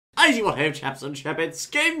I see what ho, chaps and chapettes,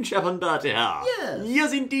 Game Chap and Bertie here. Yes.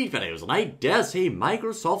 Yes, indeed, fellows, and I dare say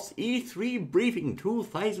Microsoft's E3 briefing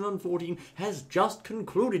 2014 has just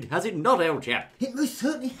concluded, has it not, old chap? It most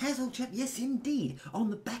certainly has, old chap, yes indeed.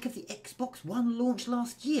 On the back of the Xbox One launch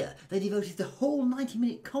last year, they devoted the whole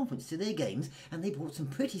 90-minute conference to their games, and they brought some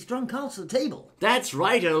pretty strong cards to the table. That's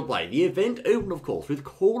right, old boy. The event opened, of course, with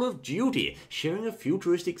Call of Duty, showing a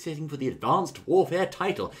futuristic setting for the Advanced Warfare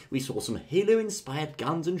title. We saw some Halo-inspired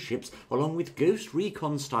guns and ships, along with Ghost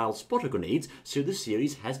Recon-style spotter grenades, so the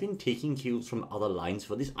series has been taking cues from other lines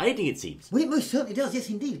for this outing, it seems. Well, it most certainly does, yes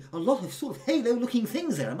indeed. A lot of sort of Halo-looking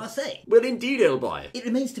things there, I must say. Well, indeed, old boy. It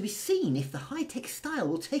remains to be seen if the high-tech style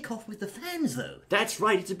will take off with the fans, though. That's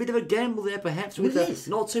right, it's a bit of a gamble there, perhaps, with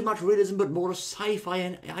not so much realism, but more a sci-fi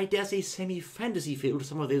and, I dare say, semi-fantasy feel to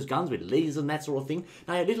some of those guns with lasers and that sort of thing.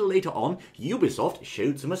 Now, a little later on, Ubisoft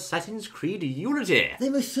showed some Assassin's Creed Unity. They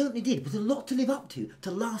most certainly did, with a lot to live up to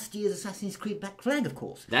last year's Assassin's Creed Black Flag, of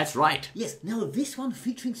course. That's right. Yes, now this one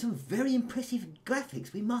featuring some very impressive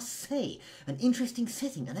graphics, we must say. An interesting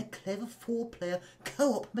setting and a clever four-player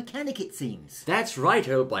co-op mechanic, it seems. That's right,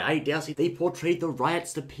 old boy. I dare say they portrayed the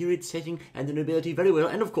riots, the period setting, and the nobility very well,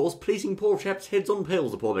 and of course, placing poor chaps' heads on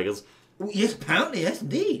pails, the poor beggars. Yes, apparently, yes,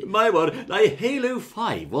 indeed. My word, now Halo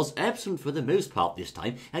 5 was absent for the most part this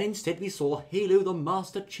time, and instead we saw Halo the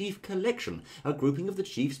Master Chief Collection, a grouping of the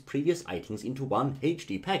Chief's previous items into one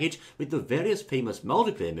HD package with the various famous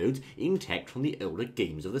multiplayer modes intact from the older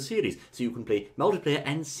games of the series, so you can play multiplayer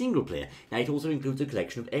and single player. Now it also includes a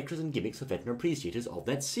collection of extras and gimmicks for veteran appreciators of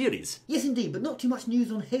that series. Yes, indeed, but not too much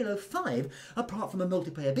news on Halo 5, apart from a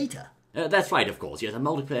multiplayer beta. That's right, of course, yes, a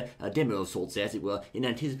multiplayer demo of sorts, as it were, in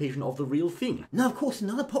anticipation of the real thing. Now, of course,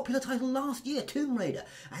 another popular title last year, Tomb Raider,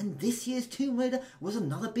 and this year's Tomb Raider was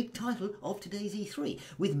another big title of today's E3,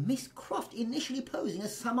 with Miss Croft initially posing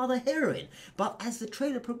as some other heroine, but as the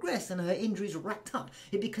trailer progressed and her injuries racked up,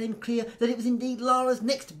 it became clear that it was indeed Lara's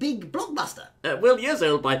next big blockbuster. Well, yes,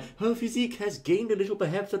 old boy, her physique has gained a little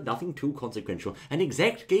perhaps, but nothing too consequential, and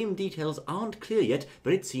exact game details aren't clear yet,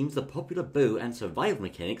 but it seems the popular bow and survival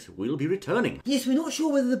mechanics will be returning. Yes, we're not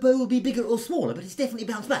sure whether the bow will be bigger or smaller, but it's definitely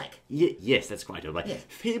bounced back. Yes, that's quite all right. Yes.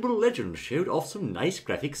 Fable Legends showed off some nice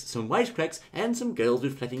graphics, some wisecracks, and some girls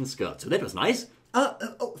with flapping skirts, so that was nice.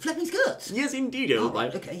 Flapping skirts? Yes, indeed, old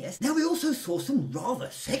boy. Okay, yes. Now we also saw some rather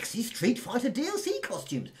sexy Street Fighter DLC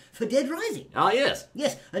costumes for Dead Rising. Ah, yes.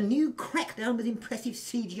 Yes, a new Crackdown with impressive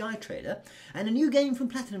CGI trailer, and a new game from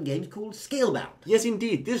Platinum Games called Scalebound. Yes,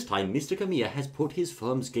 indeed. This time, Mr. Kamiya has put his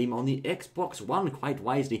firm's game on the Xbox One quite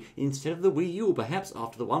wisely, instead of the Wii U, perhaps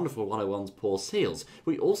after the wonderful 101's poor sales.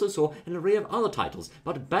 We also saw an array of other titles,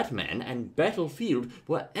 but Batman and Battlefield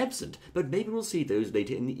were absent, but maybe we'll see those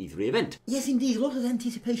later in the E3 event. Yes, indeed, a lot of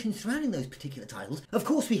anticipation surrounding those particular titles. Of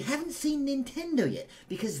course, we haven't seen Nintendo yet,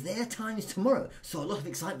 because their time is tomorrow, so a lot of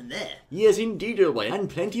excitement there. Yes, indeed, old boy, and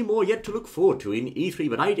plenty more yet to look forward to in E3,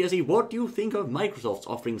 but I dare say, what do you think of Microsoft's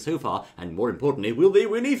offering so far, and more importantly, will they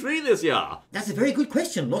win E3 this year? That's a very good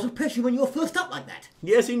question. A lot of pressure when you're first up like that.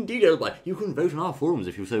 Yes, indeed, old boy. You can vote on our forums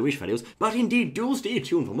if you so wish, fellows, but indeed, do stay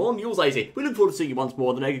tuned for more news, I say. We look forward to seeing you once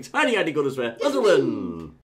more the next exciting goodness fair. Until then...